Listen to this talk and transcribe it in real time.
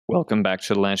Welcome back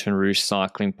to the Lantern Rouge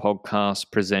Cycling Podcast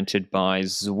presented by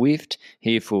Zwift,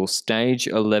 here for stage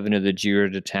 11 of the Giro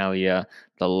d'Italia,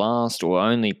 the last or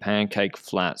only pancake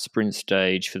flat sprint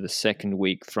stage for the second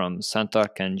week from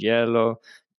Sant'Arcangelo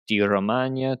di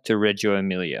Romagna to Reggio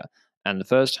Emilia. And the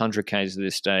first 100 k's of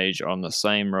this stage are on the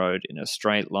same road in a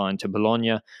straight line to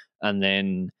Bologna, and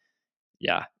then,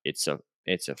 it's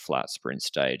a flat sprint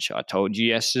stage. I told you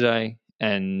yesterday,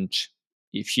 and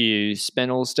if you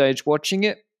spent all stage watching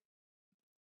it,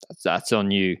 that's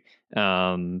on you.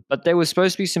 But there was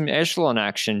supposed to be some echelon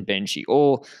action, Benji,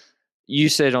 or you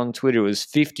said on Twitter it was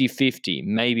 50-50,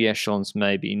 maybe echelons,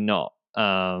 maybe not.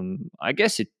 I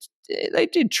guess they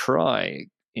did try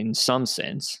in some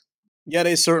sense. Yeah,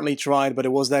 they certainly tried, but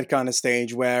it was that kind of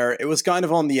stage where it was kind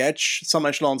of on the edge. Some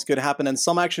echelons could happen, and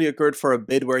some actually occurred for a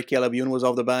bit where Caleb Ewan was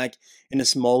off the back in a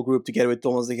small group together with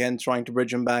Thomas again, trying to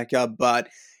bridge him back up, but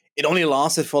it only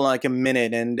lasted for like a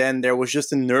minute, and then there was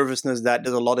just a nervousness that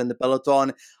there's a lot in the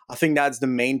peloton. I think that's the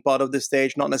main part of the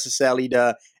stage, not necessarily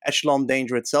the echelon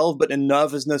danger itself, but a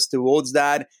nervousness towards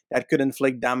that could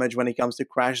inflict damage when it comes to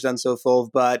crashes and so forth.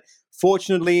 But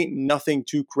fortunately, nothing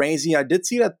too crazy. I did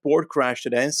see that Port crash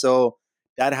today, so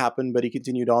that happened, but he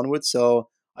continued onwards, so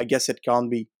I guess it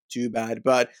can't be too bad.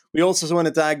 But we also saw an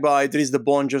attack by Dries de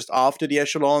Bon just after the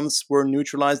echelons were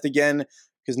neutralized again,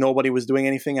 because nobody was doing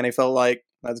anything, and I felt like,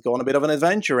 let's go on a bit of an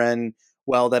adventure. And,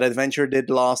 well, that adventure did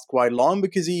last quite long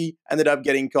because he ended up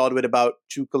getting caught with about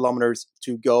 2 kilometers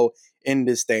to go in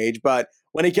this stage. But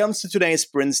when it comes to today's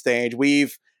sprint stage,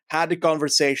 we've had the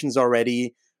conversations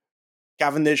already.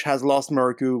 Cavendish has lost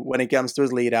Merku when it comes to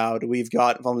his lead out. We've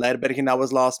got Van Lerbergen that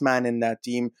was last man in that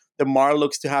team. De Maar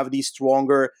looks to have the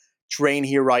stronger train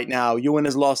here right now. Ewan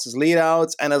has lost his lead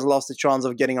outs and has lost the chance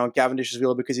of getting on Cavendish's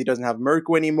wheel because he doesn't have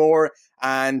Merku anymore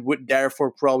and would therefore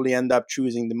probably end up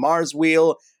choosing De Maar's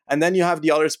wheel. And then you have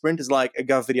the other sprinters like a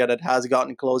Gaviria that has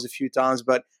gotten close a few times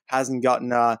but hasn't gotten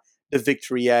the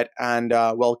victory yet. And,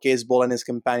 Cees Bol and his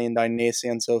companion Dainese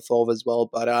and so forth as well.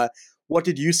 But what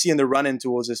did you see in the run-in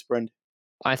towards this sprint?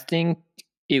 I think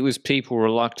it was people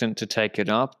reluctant to take it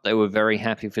up. They were very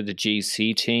happy for the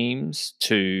GC teams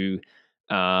to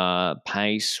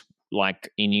pace,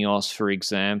 like Ineos, for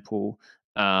example.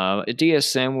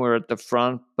 DSM were at the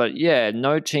front, but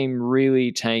no team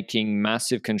really taking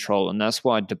massive control, and that's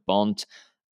why De Bont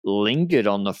lingered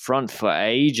on the front for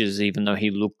ages, even though he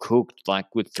looked cooked. Like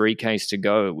with 3Ks to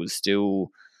go, it was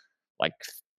still like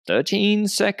 13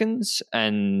 seconds,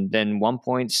 and then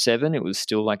 1.7, it was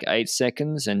still like 8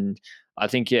 seconds. And I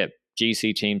think,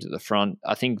 GC teams at the front.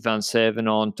 I think Van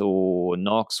Sevenant or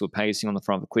Knox were pacing on the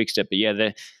front for Quickstep, but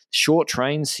they're short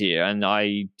trains here. And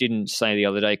I didn't say the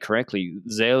other day correctly,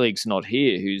 Zerlig's not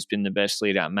here, who's been the best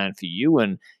lead out man for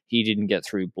Ewan. He didn't get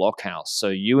through Blockhouse. So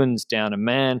Ewan's down a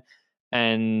man,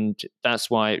 and that's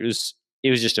why it was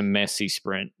just a messy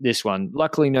sprint. This one,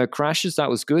 luckily no crashes.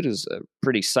 That was good. It was a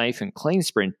pretty safe and clean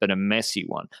sprint, but a messy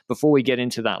one. Before we get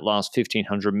into that last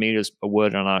 1,500 meters, a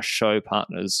word on our show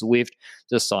partner, Zwift,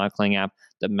 the cycling app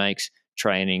that makes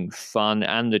training fun,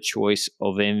 and the choice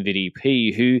of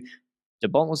MVDP, who De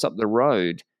Bont was up the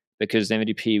road because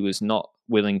MVDP was not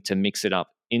willing to mix it up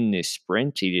in this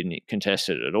sprint. He didn't contest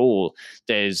it at all.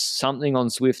 There's something on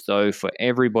Zwift, though, for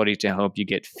everybody to help you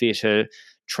get fitter,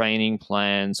 training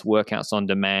plans, workouts on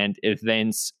demand,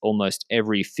 events almost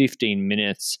every 15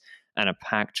 minutes, and a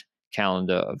packed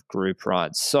calendar of group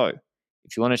rides. So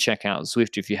if you want to check out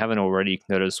Zwift, if you haven't already, you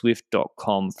can go to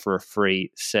Zwift.com for a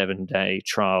free 7-day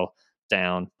trial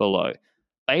down below.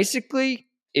 Basically,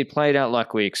 it played out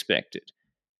like we expected.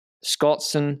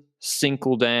 Scottson,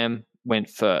 Sinkeldam went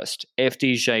first.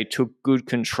 FDJ took good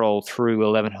control through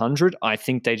 1100. I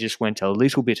think they just went a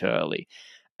little bit early.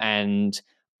 And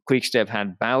Quickstep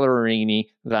had Ballerini,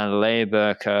 Van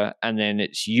Leeuwenberger, and then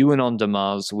it's Ewan on De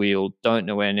Maar's wheel. Don't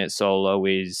know where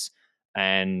Nizzolo is,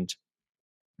 and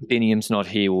Biniam's not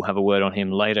here. We'll have a word on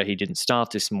him later. He didn't start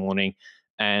this morning,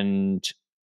 and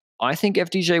I think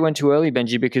FDJ went too early,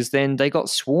 Benji, because then they got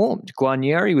swarmed.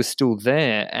 Guarnieri was still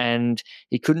there, and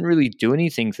he couldn't really do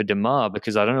anything for De Maar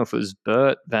because I don't know if it was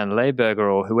Bert, Van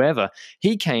Leeuwenberger, or whoever.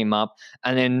 He came up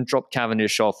and then dropped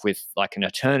Cavendish off with like an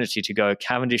eternity to go.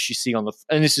 Cavendish, you see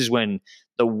and this is when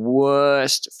the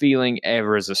worst feeling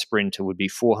ever as a sprinter would be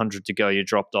 400 to go, you're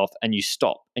dropped off, and you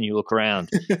stop and you look around.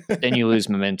 Then you lose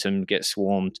momentum, get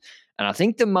swarmed. And I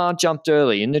think De Maar jumped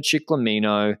early in the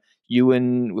Ciclamino.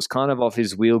 Ewan was kind of off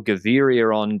his wheel.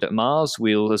 Gaviria on De Maar's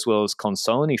wheel, as well as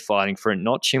Consoni fighting for it,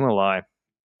 not Chimolai.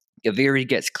 Gaviria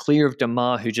gets clear of De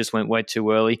Maar, who just went way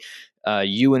too early.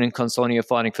 Ewan and Consoni are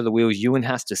fighting for the wheel. Ewan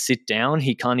has to sit down.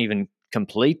 He can't even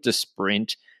complete the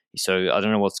sprint. So I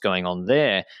don't know what's going on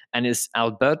there. And it's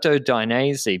Alberto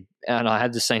Dainese. And I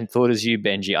had the same thought as you,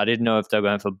 Benji. I didn't know if they were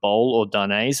going for Bol or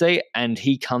Dainese. And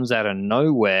he comes out of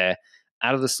nowhere,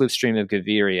 out of the slipstream of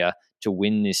Gaviria, to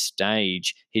win this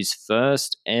stage. His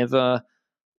first ever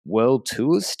World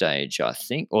Tour stage, I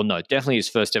think. Or no, definitely his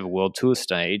first ever World Tour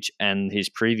stage. And his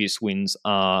previous wins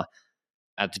are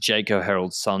at the Jayco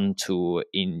Herald Sun Tour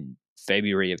in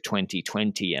February of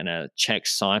 2020 and a Czech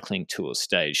cycling tour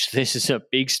stage. This is a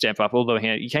big step up, although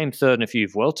he came third in a few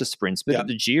Vuelta sprints, but at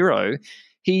the Giro,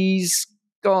 he's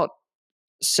got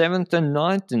seventh and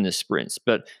ninth in the sprints.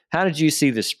 But how did you see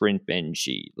the sprint,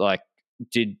 Benji? Like,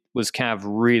 was Cav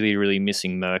really, really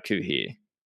missing Murku here?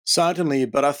 Certainly,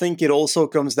 but I think it also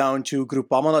comes down to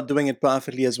Groupama not doing it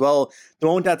perfectly as well. The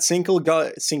moment that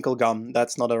Sinkeldam,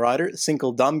 that's not a rider,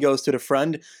 Sinkeldam goes to the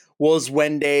front was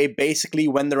when they basically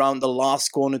went around the last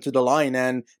corner to the line.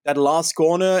 And that last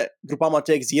corner, Groupama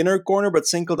takes the inner corner, but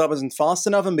Sinkeldam isn't fast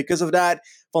enough. And because of that,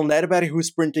 Van Lerberg, who's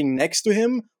sprinting next to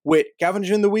him with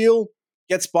Cavendish in the wheel,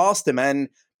 gets past him. And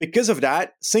because of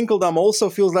that, Sinkeldam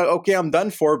also feels like, okay, I'm done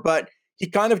for, but he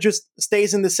kind of just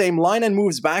stays in the same line and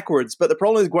moves backwards. But the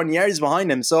problem is Guarnieri is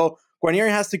behind him. So Guarnieri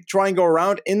has to try and go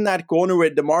around in that corner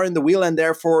with Démare in the wheel. And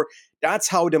therefore, that's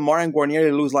how Démare and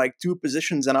Guarnieri lose like 2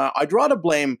 positions. And I'd rather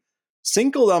blame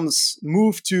Sinkeldam's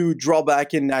move to draw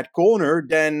back in that corner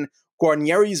than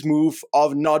Guarnieri's move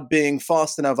of not being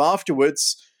fast enough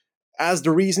afterwards as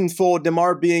the reason for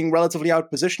Démare being relatively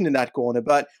outpositioned in that corner.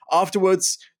 But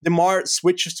afterwards, Démare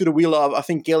switches to the wheel of, I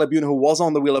think, Caleb Ewan, who was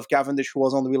on the wheel of Cavendish, who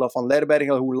was on the wheel of Van Lerberg,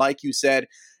 who, like you said,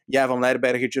 Van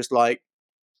Lerberg just like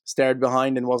stared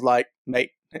behind and was like,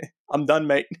 mate, I'm done,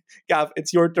 mate. Gav,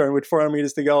 it's your turn with 400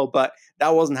 meters to go. But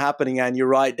that wasn't happening. And you're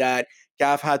right that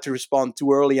Gav had to respond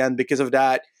too early. And because of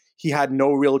that, he had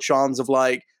no real chance of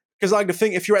because the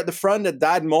thing, if you're at the front at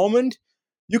that moment,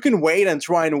 you can wait and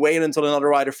try and wait until another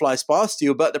rider flies past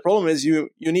you. But the problem is you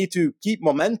need to keep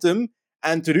momentum.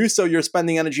 And to do so, you're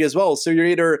spending energy as well. So you're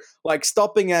either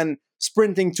stopping and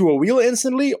sprinting to a wheel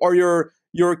instantly, or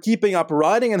you're keeping up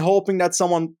riding and hoping that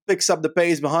someone picks up the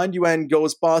pace behind you and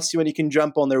goes past you and you can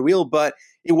jump on their wheel. But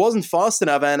it wasn't fast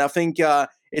enough, and I think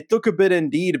it took a bit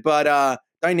indeed. But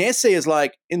Dainese is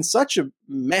in such a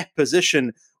meh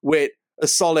position with a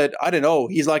solid, I don't know,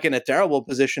 he's in a terrible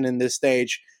position in this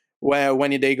stage where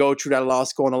when they go through that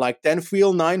last corner, 10th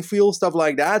wheel, 9th wheel, stuff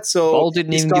like that. So Bol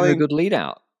didn't even give a good lead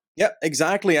out. Yeah,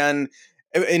 exactly. And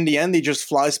in the end, he just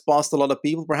flies past a lot of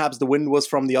people. Perhaps the wind was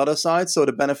from the other side, so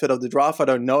the benefit of the draft, I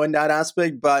don't know in that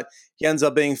aspect, but he ends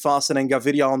up being faster than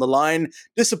Gaviria on the line.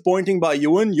 Disappointing by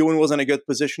Ewan. Ewan was in a good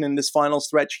position in this final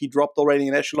stretch. He dropped already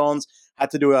in echelons,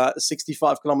 had to do a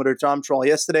 65-kilometer time trial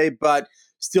yesterday, but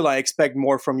still I expect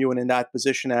more from Ewan in that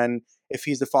position. And if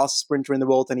he's the fastest sprinter in the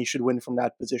world, then he should win from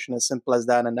that position, as simple as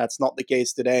that, and that's not the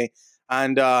case today.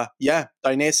 And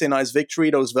Dainese, nice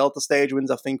victory. Those Vuelta stage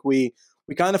wins, I think we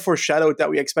kind of foreshadowed that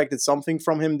we expected something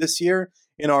from him this year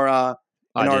in our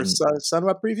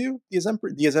Sunweb preview, DSM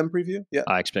preview. Yeah,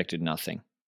 I expected nothing.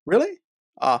 Really?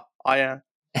 I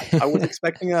was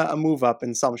expecting a move up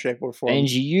in some shape or form.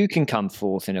 Angie, you can come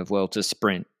fourth in a Vuelta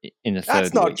sprint in the third week.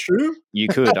 That's not true. You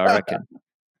could, I reckon.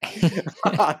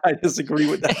 I disagree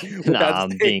with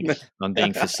that. I'm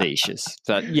being facetious,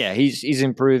 but yeah, he's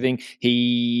improving.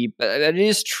 But it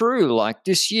is true. Like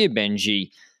this year, Benji,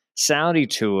 Saudi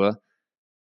Tour.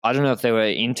 I don't know if they were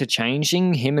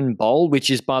interchanging him and Bol,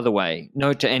 which is, by the way,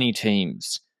 note to any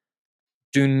teams: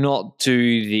 do not do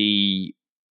the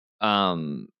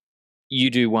you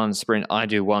do one sprint, I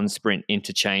do one sprint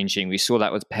interchanging. We saw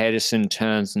that with Pedersen,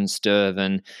 Turns, and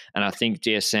Sturven, and I think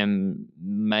DSM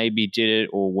maybe did it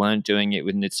or weren't doing it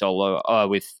with Nizzolo,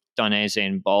 with Dainese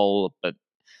and Bol, but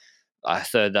I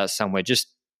heard that somewhere. Just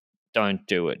don't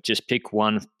do it. Just pick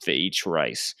one for each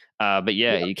race. But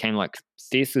yeah, he came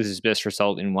fifth was his best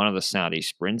result in one of the Saudi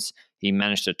sprints. He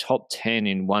managed a top 10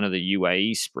 in one of the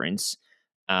UAE sprints.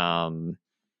 Although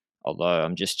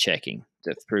I'm just checking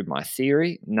to prove my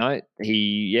theory. No,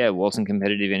 he wasn't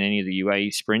competitive in any of the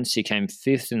UAE sprints. He came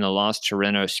fifth in the last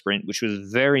Tirreno sprint, which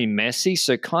was very messy,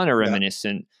 so kind of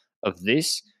reminiscent of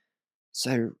this.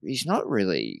 So he's not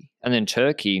really. And then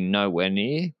Turkey, nowhere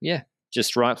near. Yeah,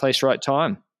 just right place, right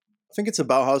time. I think it's a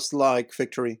Bauhaus-like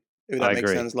victory, if that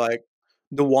makes sense.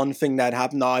 The one thing that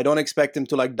happened. Now, I don't expect him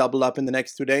to double up in the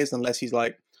next 2 days unless he's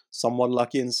somewhat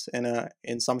lucky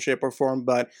in some shape or form.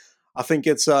 But I think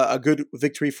it's a good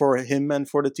victory for him and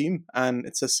for the team, and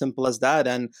it's as simple as that.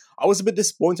 And I was a bit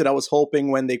disappointed. I was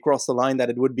hoping when they crossed the line that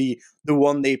it would be the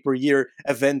 1 day per year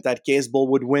event that Casebolt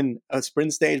would win a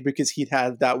sprint stage because he'd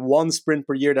had that one sprint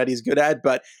per year that he's good at.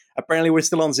 But apparently we're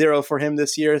still on 0 for him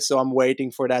this year, so I'm waiting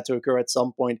for that to occur at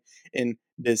some point in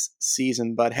this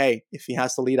season. But hey, if he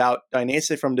has to lead out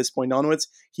Dainese from this point onwards,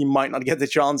 he might not get the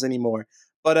chance anymore.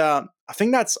 But I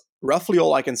think that's roughly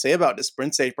all I can say about the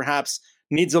sprint stage. Perhaps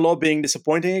Nizzolo being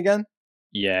disappointing again?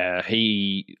 Yeah,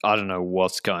 I don't know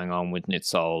what's going on with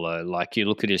Nizzolo. Like, you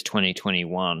look at his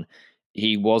 2021,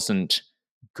 he wasn't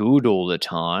good all the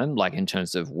time, like in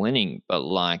terms of winning, but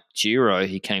like Giro,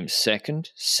 he came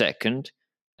second,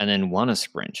 and then won a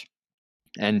sprint.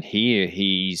 And here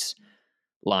he's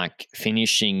like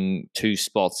finishing 2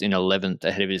 spots in 11th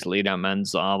ahead of his leader, Man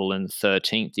Zabel, in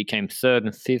 13th. He came 3rd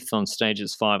and 5th on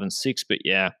stages 5 and 6, but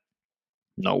yeah,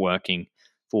 not working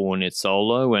for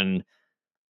Nizzolo, and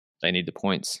they need the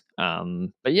points.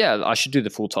 But yeah, I should do the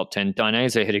full top 10.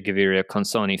 Dainese ahead of Gaviria,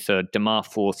 Consoni 3rd, Demar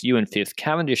 4th, Ewan 5th,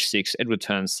 Cavendish 6th, Edward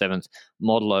Turn 7th,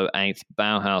 Modelo 8th,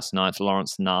 Bauhaus 9th,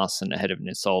 Lawrence Narson ahead of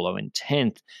Nizzolo in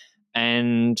 10th.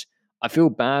 And I feel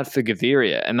bad for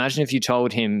Gaviria. Imagine if you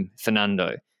told him,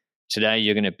 Fernando, today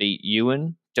you're going to beat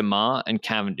Ewan, Demar, and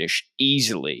Cavendish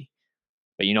easily,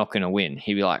 but you're not going to win.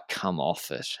 He'd be like, come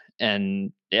off it.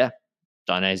 And yeah,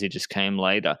 Dainese just came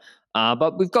later.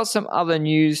 But we've got some other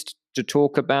news to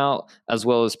talk about, as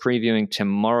well as previewing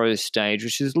tomorrow's stage,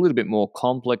 which is a little bit more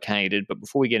complicated. But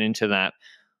before we get into that,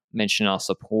 mention our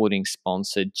supporting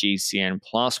sponsor, GCN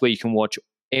Plus, where you can watch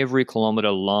every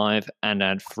kilometre live and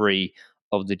ad-free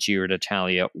of the Giro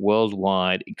d'Italia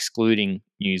worldwide, excluding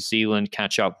New Zealand.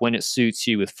 Catch up when it suits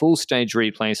you with full stage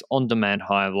replays, on-demand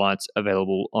highlights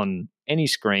available on any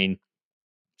screen,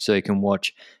 so you can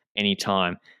watch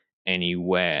anytime,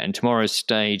 anywhere. And tomorrow's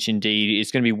stage, indeed,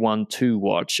 is going to be one to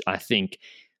watch, I think,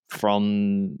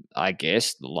 from, I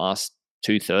guess, the last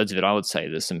 2/3 of it. I would say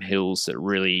there's some hills that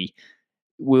really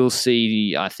will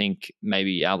see, I think,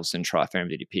 maybe Alpecin try for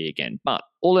MVDP again. But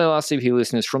all LRCP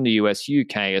listeners from the US,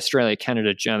 UK, Australia,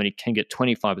 Canada, Germany can get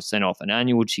 25% off an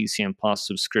annual GCN Plus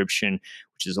subscription,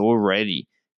 which is already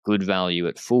good value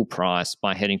at full price,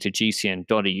 by heading to gcn.eu/LRCP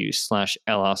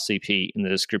in the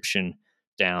description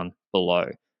down below.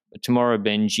 But tomorrow,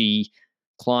 Benji,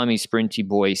 climby sprinty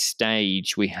boy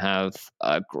stage, we have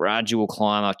a gradual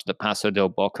climb up to the Passo del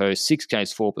Bocco,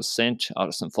 6Ks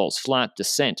 4%, St. Falls Flat,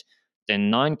 descent,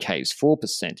 then 9Ks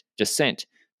 4%, descent,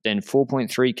 then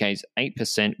 4.3Ks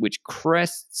 8%, which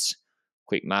crests,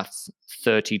 quick maths,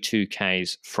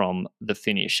 32Ks from the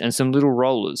finish. And some little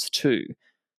rollers too.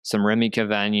 Some Remy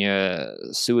Cavagna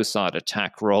suicide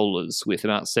attack rollers with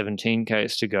about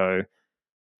 17Ks to go.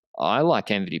 I like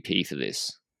MVDP for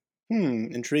this.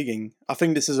 Intriguing. I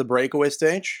think this is a breakaway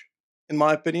stage, in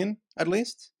my opinion, at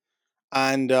least.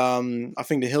 And I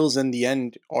think the hills in the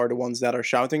end are the ones that are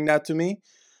shouting that to me.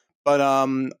 But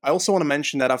I also want to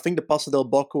mention that I think the Passo del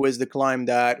Bocco is the climb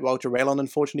that Wouter Wayland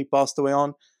unfortunately passed away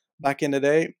on back in the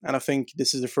day. And I think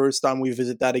this is the first time we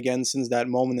visit that again since that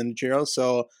moment in the Giro.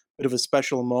 So a bit of a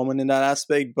special moment in that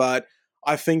aspect. But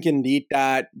I think indeed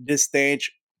that this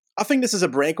stage, I think this is a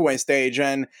breakaway stage.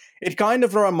 And it kind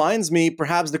of reminds me,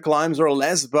 perhaps the climbs are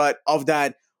less, but of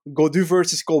that Gaudu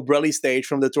versus Colbrelli stage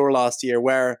from the Tour last year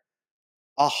where,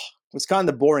 it was kind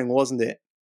of boring, wasn't it?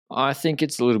 I think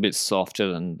it's a little bit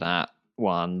softer than that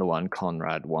one, the one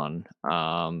Conrad won.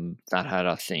 That had,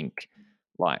 I think,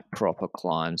 like proper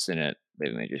climbs in it.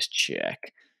 Let me just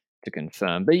check to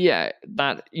confirm. But yeah,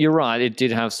 that you're right. It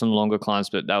did have some longer climbs,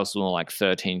 but that was more like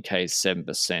 13K,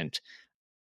 7%.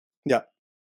 Yeah.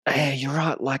 Yeah, you're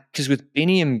right. Like, because with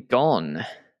Biniam gone,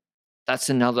 that's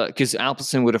another, because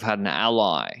Alpecin would have had an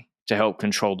ally to help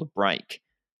control the break.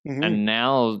 Mm-hmm. And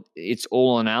now it's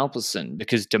all on Alpecin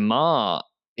because Demar,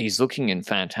 he's looking in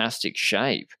fantastic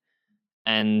shape.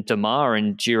 And Demar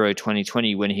in Giro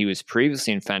 2020, when he was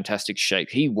previously in fantastic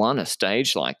shape, he won a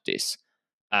stage like this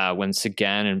when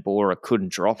Sagan and Bora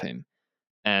couldn't drop him.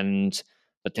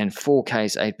 But then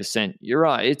 4Ks, 8%. You're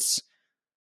right. It's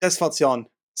Desfatsion,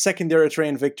 secondary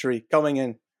train victory coming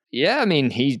in. Yeah, I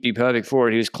mean, he'd be perfect for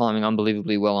it. He was climbing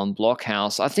unbelievably well on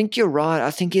Blockhouse. I think you're right. I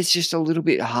think it's just a little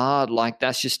bit hard. Like,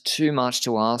 that's just too much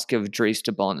to ask of Dries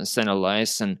de Bont and Senna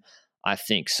Lace. I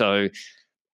think so.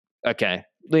 Okay,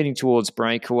 leading towards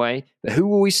breakaway. But who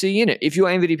will we see in it? If you're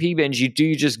MVDP, Benji, do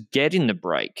you just get in the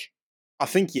break? I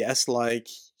think yes. Like,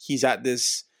 he's at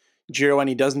this Giro and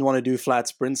he doesn't want to do flat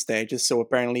sprint stages. So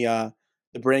apparently the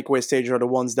breakaway stages are the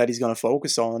ones that he's going to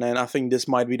focus on. And I think this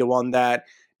might be the one that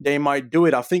they might do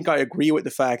it. I think I agree with the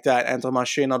fact that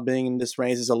Intermarché not being in this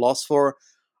race is a loss for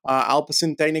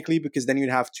Alpecin technically, because then you'd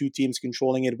have two teams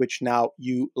controlling it, which now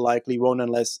you likely won't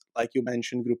unless, like you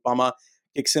mentioned, Groupama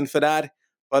kicks in for that.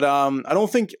 But I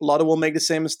don't think Lotto will make the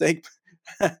same mistake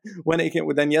when it came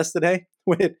than yesterday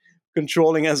with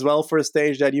controlling as well for a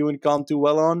stage that you can't do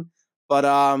well on. But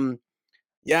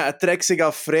yeah, Trek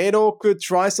Segafredo could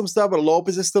try some stuff, but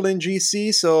Lopez is still in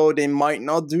GC, so they might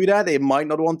not do that. They might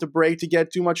not want to break to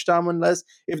get too much time unless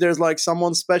if there's like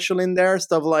someone special in there,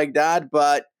 stuff like that.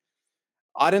 But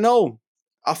I don't know.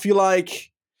 I feel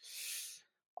like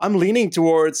I'm leaning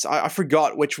towards. I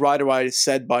forgot which rider I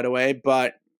said, by the way,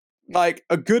 but like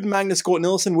a good Magnus Cort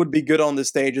Nielsen would be good on the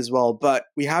stage as well. But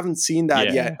we haven't seen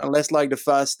that yet, unless like the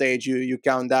first stage you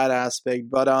count that aspect.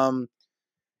 But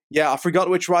yeah, I forgot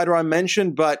which rider I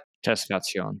mentioned, but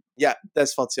Tesfazion. Yeah,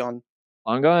 Tesfazion.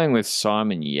 I'm going with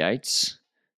Simon Yates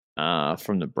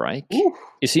from the break. Ooh.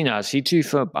 Is he too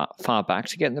far back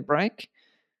to get in the break?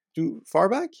 Too far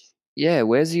back? Yeah,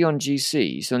 where's he on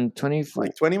GC? He's on 24.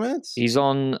 Like 20 minutes? He's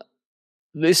on.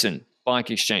 Listen, Bike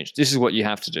Exchange. This is what you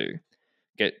have to do: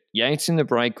 get Yates in the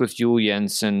break with Jules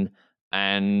Jensen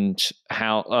and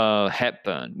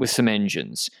Hepburn with some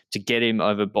engines to get him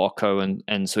over Bocco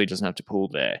and so he doesn't have to pull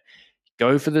there.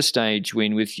 Go for the stage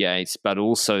win with Yates, but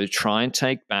also try and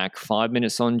take back 5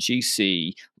 minutes on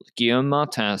GC, Guillaume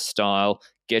Martin style,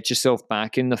 get yourself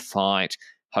back in the fight.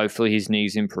 Hopefully his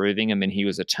knee's improving. I mean, he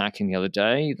was attacking the other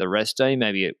day. The rest day,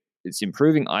 maybe it's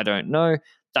improving. I don't know.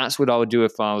 That's what I would do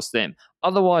if I was them.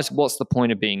 Otherwise, what's the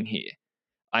point of being here?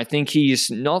 I think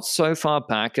he's not so far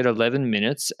back at 11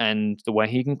 minutes, and the way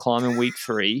he can climb in week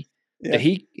 3, that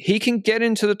he can get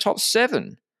into the top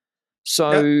 7.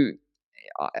 So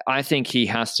I think he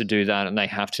has to do that, and they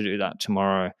have to do that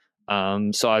tomorrow.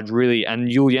 So I'd really, and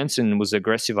Jules Jensen was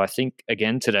aggressive, I think,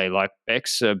 again today. Like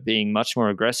Bex are being much more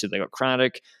aggressive. They got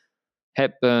Craddock,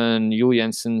 Hepburn, Jules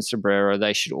Jensen, Sobrero.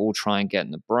 They should all try and get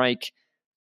in the break.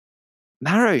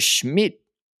 Maro Schmidt.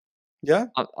 Yeah.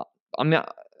 I mean,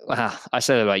 I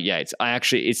say that about Yates.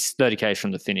 It's 30K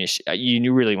from the finish.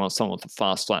 You really want someone with a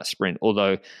fast, flat sprint,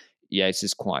 although Yates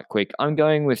is quite quick. I'm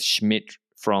going with Schmidt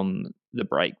from the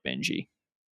break, Benji.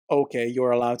 Okay,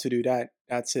 you're allowed to do that.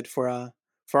 That's it for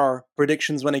our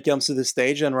predictions when it comes to the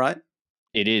stage, then, right?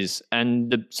 It is.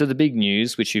 And so the big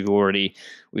news, which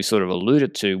we sort of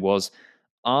alluded to, was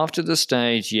after the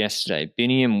stage yesterday,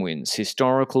 Biniam wins,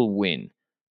 historical win.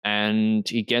 And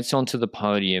he gets onto the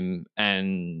podium,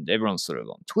 and everyone's sort of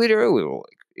on Twitter. We were all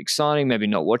exciting, maybe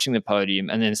not watching the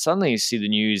podium. And then suddenly you see the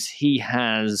news he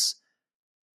has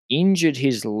injured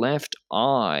his left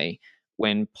eye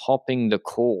when popping the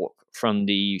cork from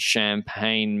the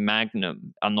Champagne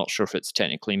Magnum. I'm not sure if it's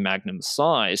technically Magnum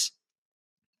size.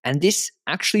 And this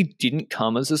actually didn't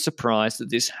come as a surprise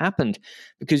that this happened,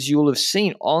 because you'll have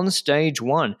seen on stage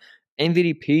 1,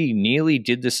 MVDP nearly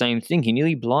did the same thing. He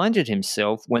nearly blinded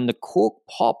himself when the cork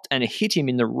popped and it hit him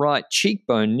in the right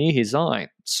cheekbone near his eye.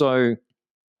 So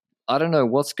I don't know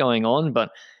what's going on,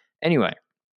 but anyway,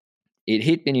 it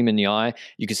hit him in the eye.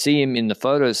 You could see him in the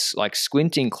photos, like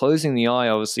squinting, closing the eye,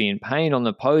 obviously in pain on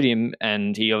the podium,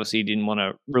 and he obviously didn't want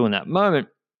to ruin that moment.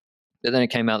 But then it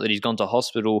came out that he's gone to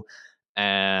hospital,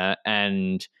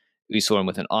 and we saw him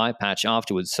with an eye patch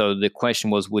afterwards. So the question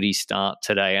was, would he start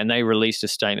today? And they released a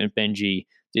statement, Benji,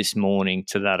 this morning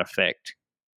to that effect.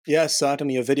 Yes,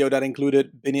 certainly. A video that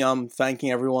included Biniam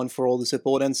thanking everyone for all the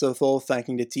support and so forth,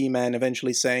 thanking the team, and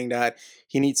eventually saying that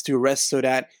he needs to rest so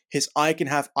that his eye can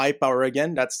have eye power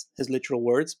again. That's his literal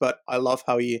words, but I love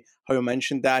how he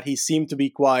mentioned that. He seemed to be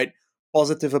quite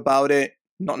positive about it.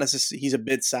 Not necessarily, he's a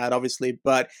bit sad, obviously,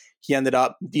 but he ended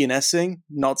up DNSing,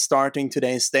 not starting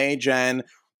today's stage, and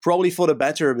probably for the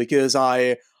better, because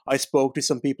I spoke to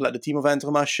some people at the team of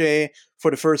Intermarché.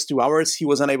 For the first 2 hours, he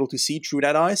was unable to see through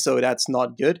that eye, so that's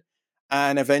not good.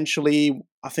 And eventually,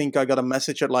 I think I got a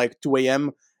message at like 2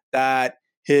 a.m. that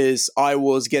his eye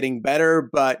was getting better,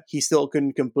 but he still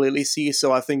couldn't completely see.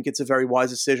 So I think it's a very wise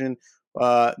decision,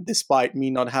 despite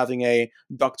me not having a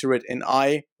doctorate in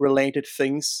eye-related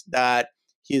things, that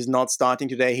he is not starting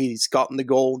today. He's gotten the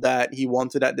goal that he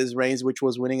wanted at this race, which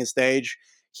was winning a stage.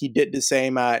 He did the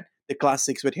same at the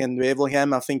classics with Henry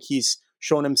Wevelgem. I think he's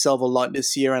shown himself a lot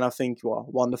this year, and I think, well,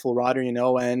 wonderful rider,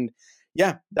 and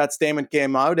yeah, that statement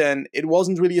came out, and it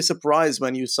wasn't really a surprise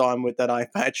when you saw him with that eye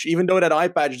patch, even though that eye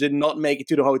patch did not make it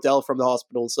to the hotel from the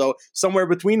hospital. So somewhere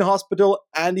between the hospital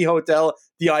and the hotel,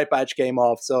 the eye patch came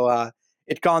off. So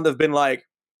it can't have been like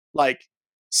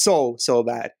so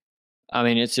bad. I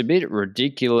mean, it's a bit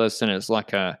ridiculous, and it's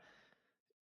like a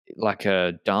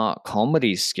dark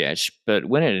comedy sketch. But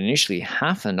when it initially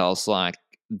happened, I was like,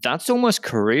 that's almost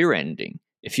career ending.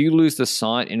 If you lose the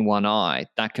sight in one eye,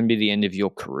 that can be the end of your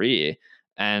career.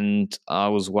 And I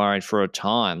was worried for a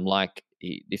time, like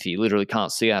if he literally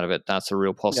can't see out of it, that's a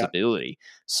real Yeah. possibility.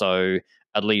 So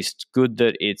at least good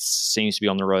that it seems to be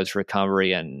on the road to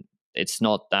recovery and it's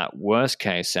not that worst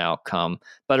case outcome,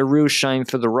 but a real shame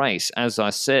for the race. As I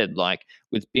said, like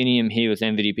with Biniam here with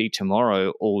MVDP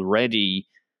tomorrow already,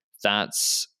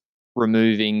 that's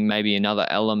removing maybe another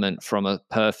element from a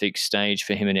perfect stage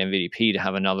for him and MVP to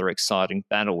have another exciting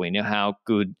battle. We know how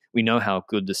good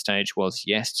the stage was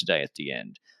yesterday at the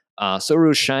end. So a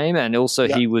real shame, and also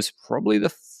Yeah. he was probably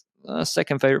the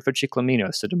second favorite for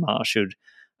Chiclamino, so Demar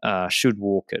should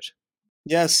walk it.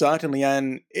 Yes, certainly.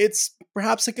 And it's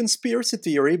perhaps a conspiracy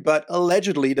theory, but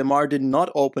allegedly Demar did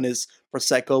not open his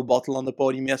Prosecco bottle on the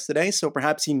podium yesterday. So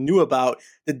perhaps he knew about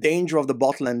the danger of the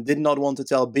bottle and did not want to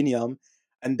tell Binyam,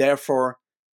 and therefore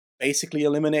basically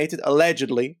eliminated,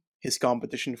 allegedly, his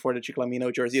competition for the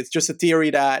Chiclamino jersey. It's just a theory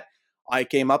that I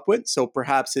came up with. So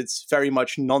perhaps it's very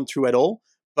much non true at all.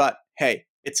 But hey,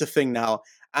 it's a thing now.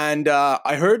 And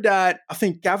I heard that I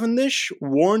think Cavendish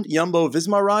warned Jumbo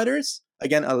Visma riders,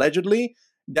 again, allegedly,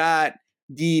 that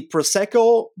the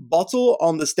Prosecco bottle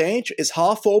on the stage is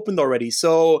half opened already.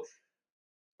 So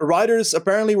riders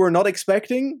apparently were not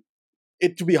expecting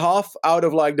it to be half out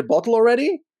of like the bottle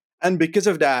already. And because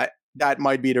of that, that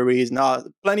might be the reason.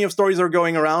 Plenty of stories are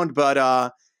going around,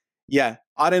 but yeah,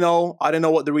 I don't know. I don't know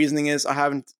what the reasoning is. I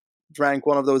haven't drank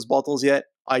one of those bottles yet.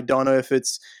 I don't know if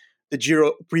it's the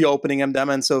Giro pre-opening them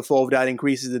and so forth that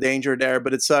increases the danger there,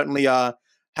 but it's certainly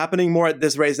happening more at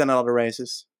this race than at other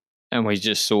races. And we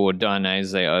just saw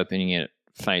Dainese opening it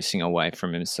facing away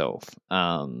from himself,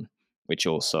 which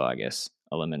also, I guess,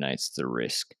 eliminates the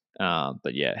risk.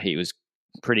 But yeah, he was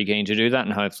pretty keen to do that,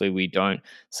 and hopefully we don't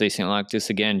see something like this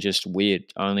again. Just weird,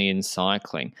 only in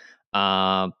cycling.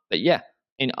 But yeah,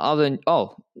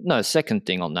 second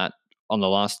thing on that, on the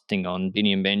last thing on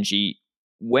Bini and Benji,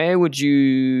 what would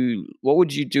you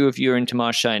do if you're into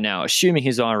Marché now, assuming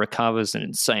his eye recovers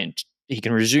and saying he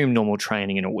can resume normal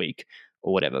training in a week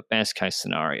or whatever, best case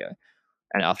scenario,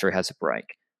 and after he has a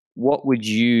break? What would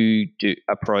you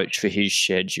approach for his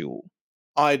schedule?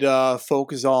 I'd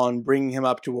focus on bringing him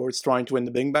up towards trying to win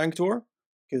the Bing Bang Tour,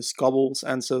 because cobbles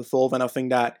and so forth, and I think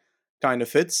that kind of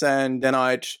fits. And then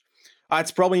I'd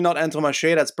probably not enter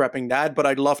Marché that's prepping that, but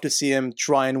I'd love to see him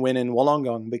try and win in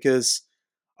Wollongong, because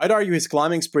I'd argue his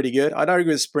climbing's pretty good. I'd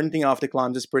argue his sprinting after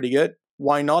climbs is pretty good.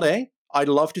 Why not, eh? I'd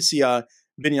love to see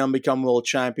Binyan become world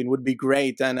champion. Would be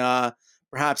great. And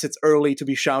perhaps it's early to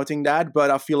be shouting that,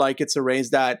 but I feel like it's a race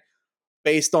that,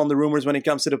 based on the rumors when it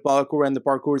comes to the parkour and the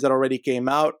parkours that already came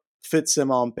out, fits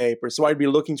him on paper. So I'd be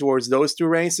looking towards those two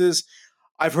races.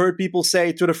 I've heard people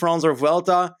say Tour de France or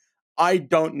Vuelta. I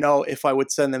don't know if I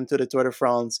would send him to the Tour de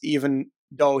France, even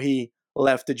though he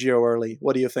left the Giro early.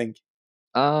 What do you think?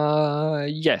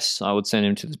 Yes, I would send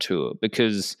him to the Tour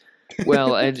because,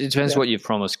 well, it depends what you've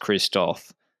promised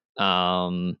Christophe.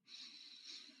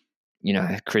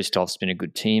 Christophe's been a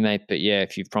good teammate, but yeah,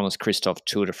 if you've promised Christophe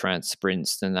Tour de France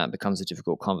sprints, then that becomes a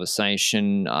difficult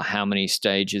conversation. How many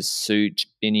stages suit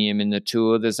Biniam in the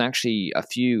Tour? There's actually a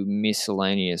few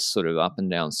miscellaneous sort of up and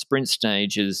down sprint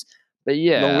stages, but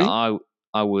yeah,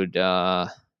 I would, like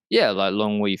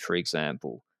Longwy, for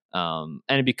example. And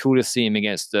it'd be cool to see him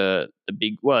against the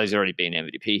big, well, he's already been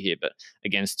MVP here, but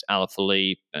against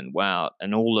Alaphilippe and Wout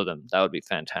and all of them. That would be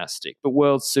fantastic. But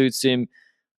World suits him.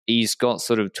 He's got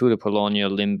sort of Tour de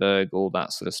Pologne, Limburg, all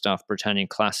that sort of stuff, Britannian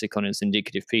Classic on his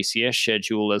indicative PCS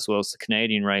schedule, as well as the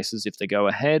Canadian races if they go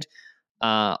ahead.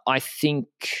 I think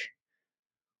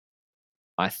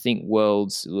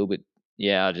World's a little bit.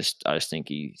 Yeah, I just think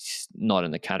he's not in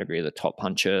the category of the top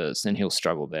punchers, and he'll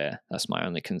struggle there. That's my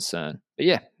only concern. But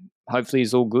yeah, hopefully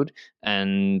he's all good,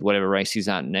 and whatever race he's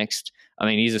at next. I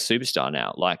mean, he's a superstar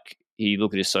now. Like, you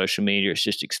look at his social media, it's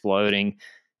just exploding.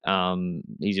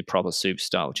 He's a proper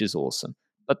superstar, which is awesome.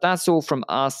 But that's all from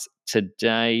us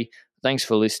today. Thanks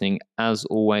for listening. As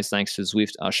always, thanks to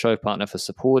Zwift, our show partner, for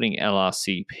supporting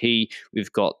LRCP.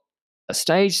 We've got a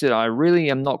stage that I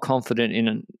really am not confident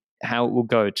in how it will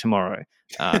go tomorrow.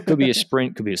 Could be a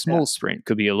sprint, could be a small sprint,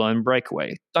 could be a lone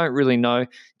breakaway. Don't really know.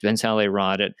 Depends how they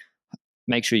ride it.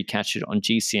 Make sure you catch it on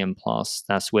GCN Plus.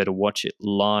 That's where to watch it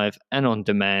live and on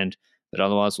demand. But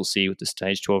otherwise, we'll see you with the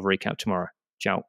Stage 12 recap tomorrow. Ciao.